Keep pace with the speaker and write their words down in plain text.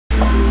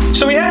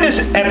So we had this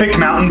epic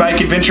mountain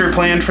bike adventure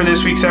planned for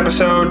this week's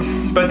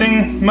episode, but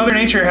then Mother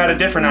Nature had a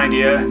different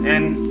idea,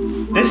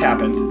 and this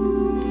happened.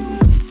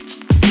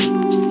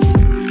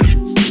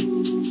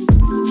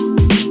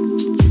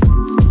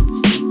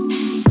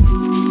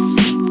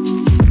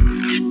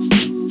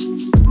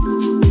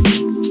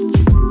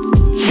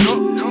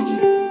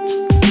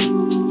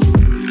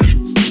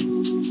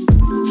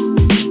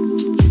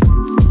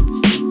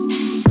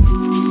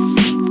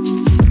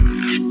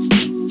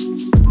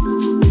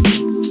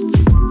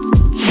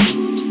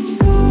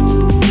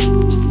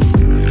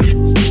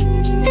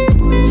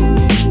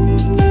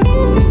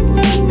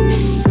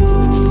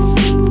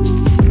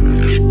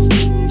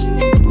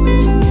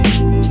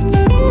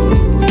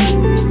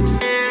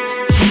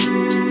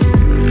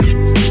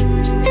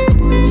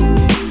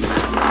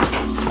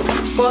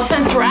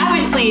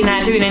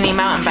 Not doing any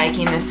mountain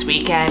biking this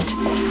weekend,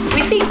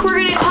 we think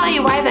we're gonna tell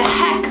you why the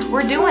heck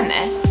we're doing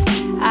this.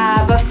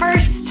 But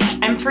first,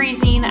 I'm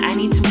freezing, I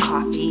need some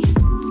coffee.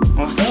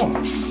 Let's go.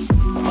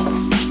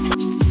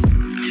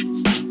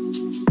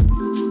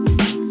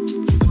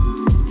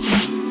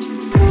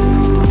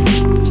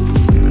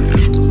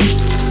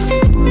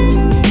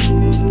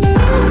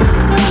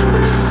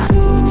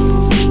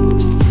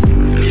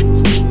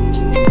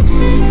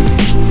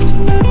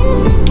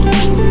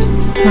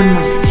 One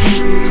more.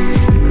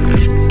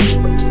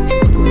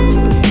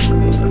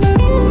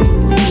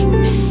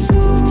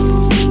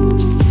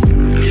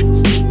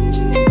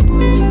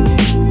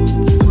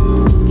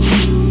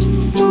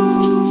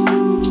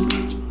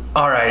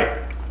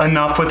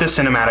 Enough with the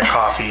cinematic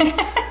coffee.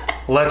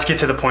 Let's get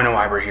to the point of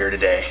why we're here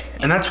today.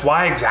 And that's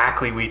why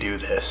exactly we do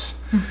this.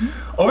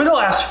 Over the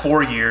last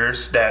 4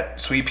 years that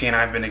Sweet Pea and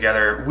I have been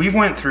together, we've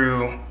went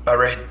through a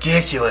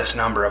ridiculous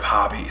number of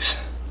hobbies.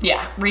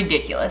 Yeah,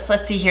 ridiculous.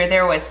 Let's see here.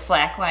 There was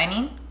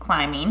slacklining,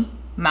 climbing,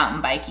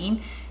 mountain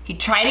biking. He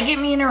tried to get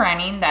me into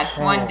running. That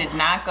one did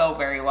not go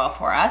very well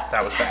for us.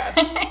 That was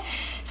bad.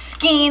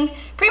 Skiing,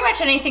 pretty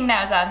much anything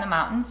that was out in the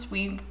mountains,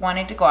 we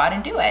wanted to go out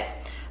and do it.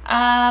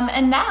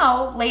 And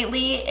now,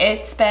 lately,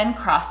 it's been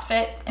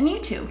CrossFit and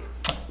YouTube.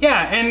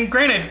 Yeah, and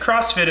granted,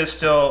 CrossFit is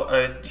still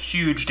a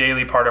huge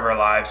daily part of our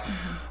lives.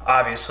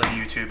 Obviously,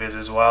 YouTube is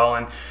as well,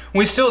 and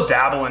we still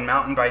dabble in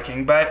mountain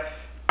biking, but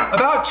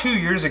about 2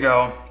 years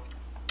ago,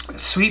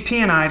 Sweet Pea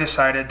and I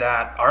decided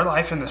that our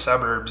life in the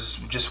suburbs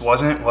just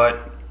wasn't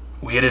what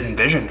we had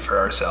envisioned for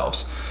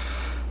ourselves.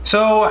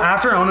 So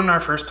after owning our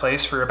first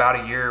place for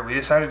about a year, we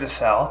decided to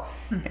sell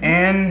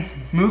and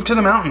move to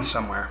the mountains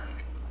somewhere.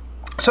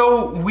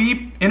 So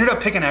we ended up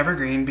picking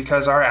Evergreen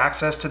because our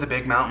access to the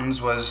big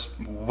mountains was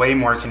way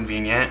more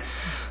convenient.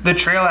 The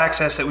trail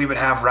access that we would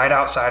have right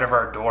outside of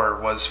our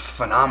door was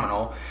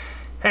phenomenal.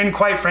 And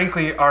quite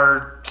frankly,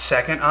 our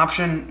second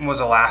option was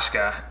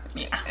Alaska.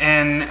 Yeah.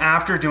 And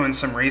after doing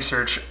some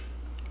research,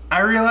 I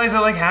realized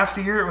that like half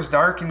the year it was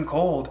dark and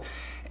cold.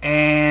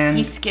 And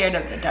he's scared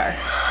of the dark,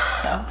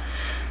 so.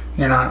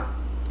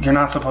 You're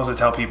not supposed to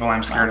tell people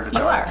I'm scared of the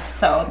dark. You are,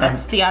 so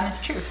that's the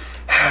honest truth.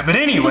 But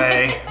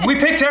anyway, we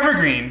picked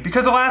Evergreen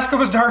because Alaska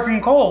was dark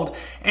and cold.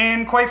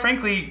 And quite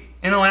frankly,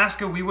 in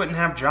Alaska, we wouldn't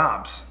have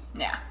jobs.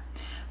 Yeah.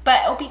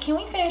 But Opie, can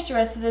we finish the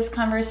rest of this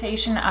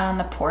conversation out on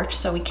the porch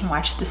so we can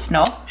watch the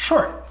snow?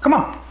 Sure, come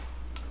on.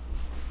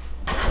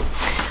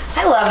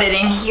 I love it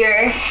in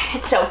here.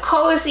 It's so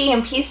cozy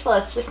and peaceful.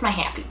 It's just my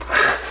happy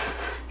place.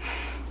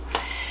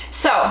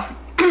 So,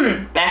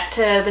 back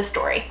to the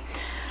story.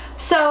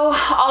 So,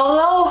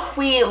 although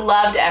we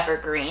loved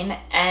Evergreen,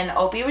 and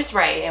Opie was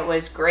right, it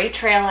was great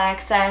trail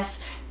access,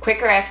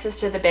 quicker access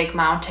to the big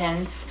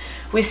mountains,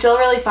 we still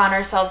really found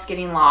ourselves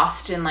getting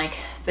lost in like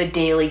the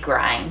daily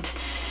grind.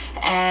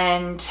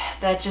 And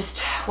that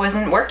just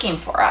wasn't working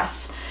for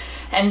us.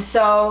 And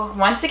so,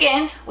 once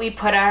again, we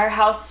put our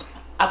house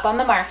up on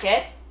the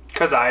market.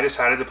 Because I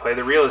decided to play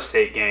the real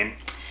estate game.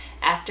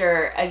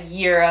 After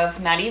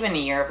not even a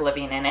year of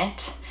living in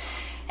it.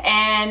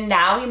 And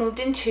now we moved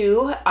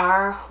into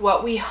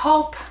what we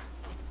hope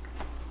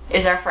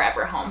is our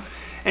forever home.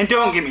 And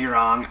don't get me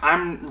wrong,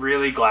 I'm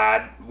really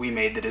glad we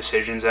made the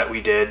decisions that we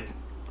did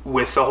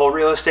with the whole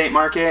real estate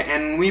market,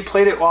 and we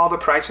played it while the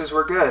prices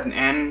were good,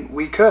 and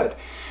we could.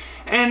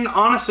 And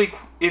honestly,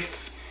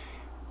 if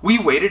we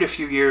waited a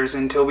few years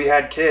until we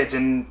had kids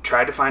and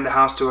tried to find a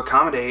house to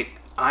accommodate,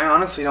 I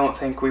honestly don't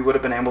think we would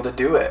have been able to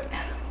do it.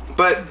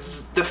 But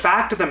the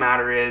fact of the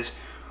matter is,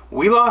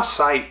 we lost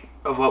sight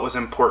of what was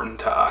important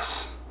to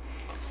us,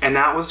 and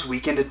that was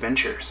weekend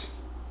adventures.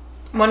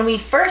 When we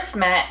first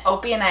met,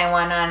 Opie and I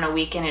went on a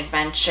weekend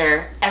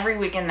adventure every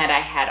weekend that I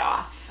had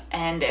off,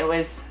 and it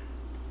was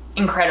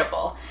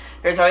incredible.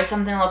 There's always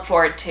something to look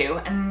forward to,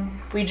 and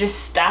we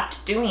just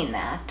stopped doing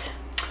that.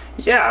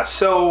 Yeah,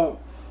 so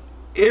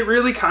it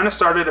really kind of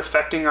started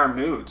affecting our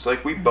moods.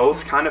 Like, we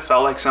both kind of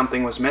felt like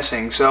something was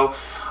missing. So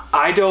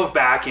I dove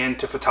back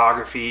into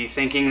photography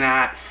thinking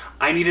that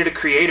I needed a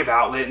creative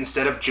outlet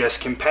instead of just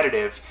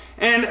competitive.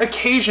 And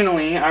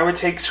occasionally I would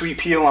take Sweet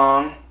Pea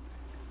along,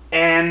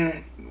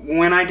 and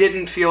when I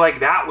didn't feel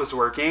like that was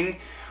working,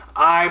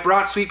 I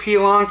brought Sweet Pea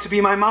along to be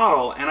my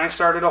model, and I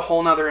started a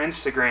whole nother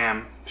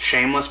Instagram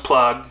shameless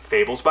plug,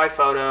 Fables by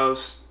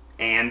Photos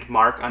and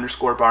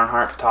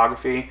Mark_Barnhart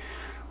Photography.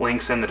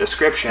 Links in the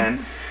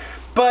description.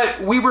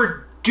 But we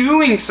were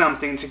doing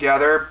something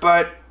together,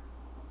 but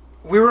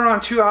we were on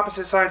two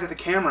opposite sides of the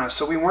camera,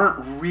 so we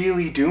weren't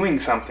really doing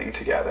something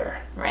together.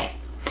 Right.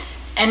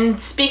 And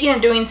speaking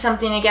of doing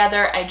something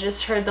together, I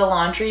just heard the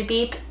laundry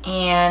beep,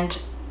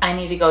 and I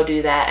need to go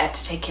do that. I have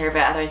to take care of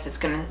it, otherwise it's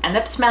going to end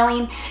up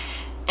smelling.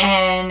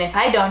 And if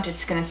I don't,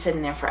 it's going to sit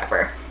in there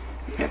forever.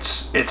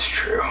 It's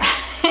true.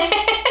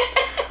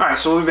 All right,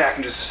 so we'll be back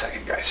in just a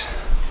second, guys.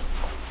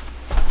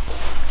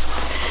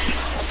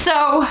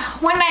 So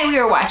one night we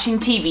were watching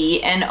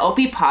TV and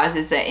Opie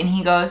pauses it and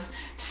he goes,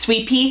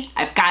 "Sweet Pea,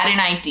 I've got an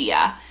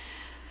idea.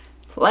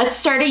 Let's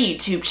start a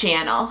YouTube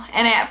channel."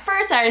 And at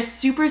first I was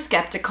super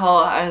skeptical.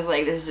 I was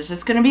like, this is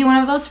just gonna be one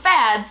of those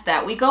fads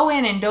that we go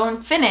in and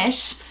don't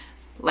finish,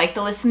 like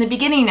the list in the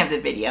beginning of the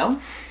video.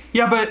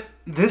 Yeah, but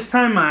this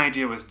time my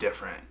idea was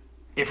different.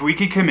 If we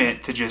could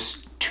commit to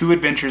just 2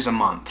 adventures a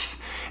month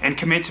and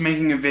commit to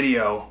making a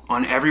video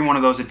on every one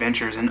of those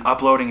adventures and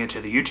uploading it to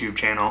the YouTube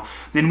channel,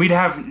 then we'd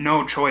have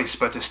no choice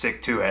but to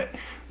stick to it.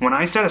 When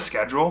I set a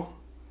schedule,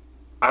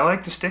 I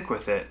like to stick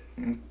with it.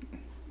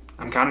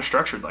 I'm kind of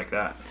structured like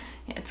that.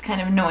 Yeah, it's kind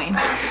of annoying.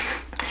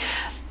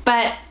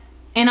 But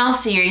in all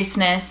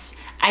seriousness,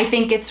 I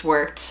think it's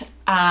worked.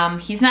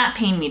 He's not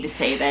paying me to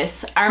say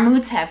this. Our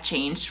moods have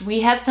changed.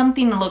 We have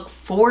something to look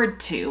forward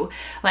to,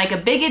 like a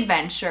big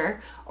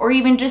adventure or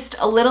even just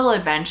a little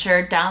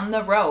adventure down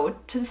the road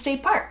to the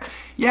state park.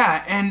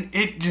 Yeah, and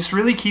it just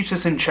really keeps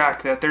us in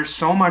check that there's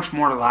so much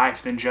more to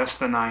life than just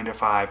the 9 to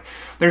 5.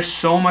 There's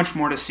so much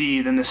more to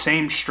see than the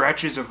same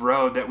stretches of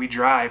road that we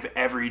drive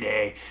every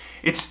day.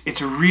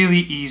 It's really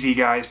easy,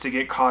 guys, to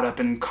get caught up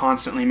in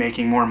constantly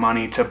making more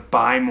money, to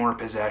buy more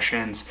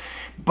possessions.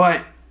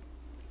 But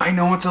I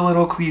know it's a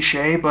little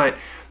cliche, but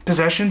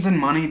possessions and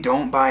money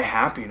don't buy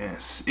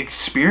happiness.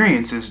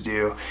 Experiences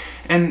do.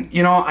 And,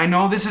 you know, I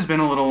know this has been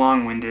a little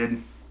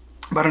long-winded,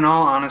 but in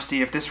all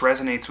honesty, if this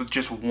resonates with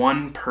just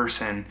one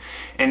person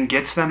and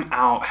gets them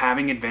out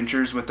having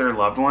adventures with their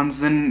loved ones,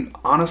 then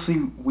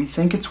honestly, we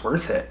think it's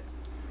worth it.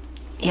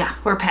 Yeah,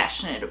 we're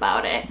passionate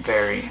about it.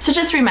 Very. So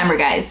just remember,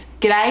 guys,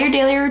 get out of your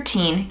daily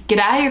routine, get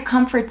out of your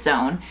comfort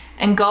zone,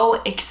 and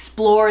go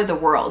explore the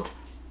world.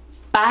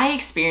 Buy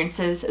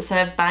experiences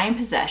instead of buying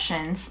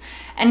possessions,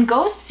 and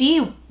go see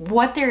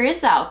what there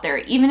is out there.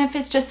 Even if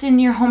it's just in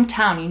your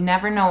hometown, you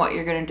never know what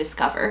you're going to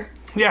discover.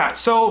 Yeah,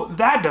 so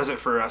that does it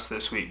for us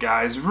this week,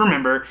 guys.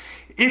 Remember,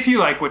 if you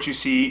like what you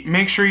see,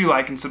 make sure you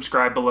like and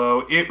subscribe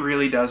below. It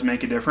really does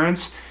make a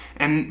difference.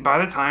 And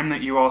by the time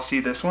that you all see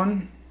this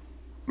one,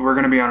 we're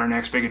going to be on our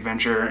next big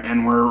adventure,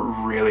 and we're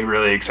really,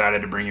 really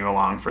excited to bring you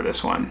along for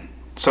this one.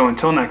 So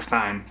until next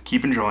time,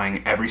 keep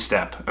enjoying every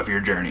step of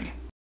your journey.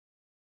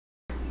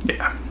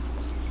 Yeah.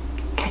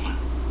 Okay.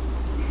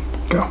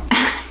 Go.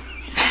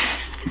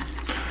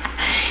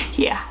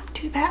 Yeah,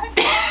 do that.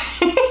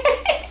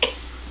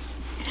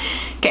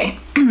 Okay.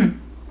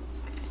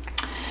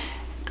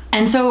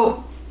 And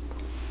so...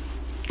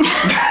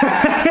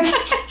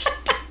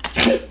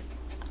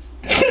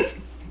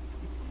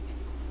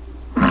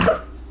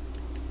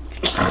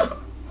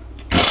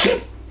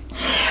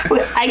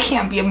 I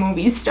can't be a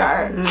movie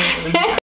star.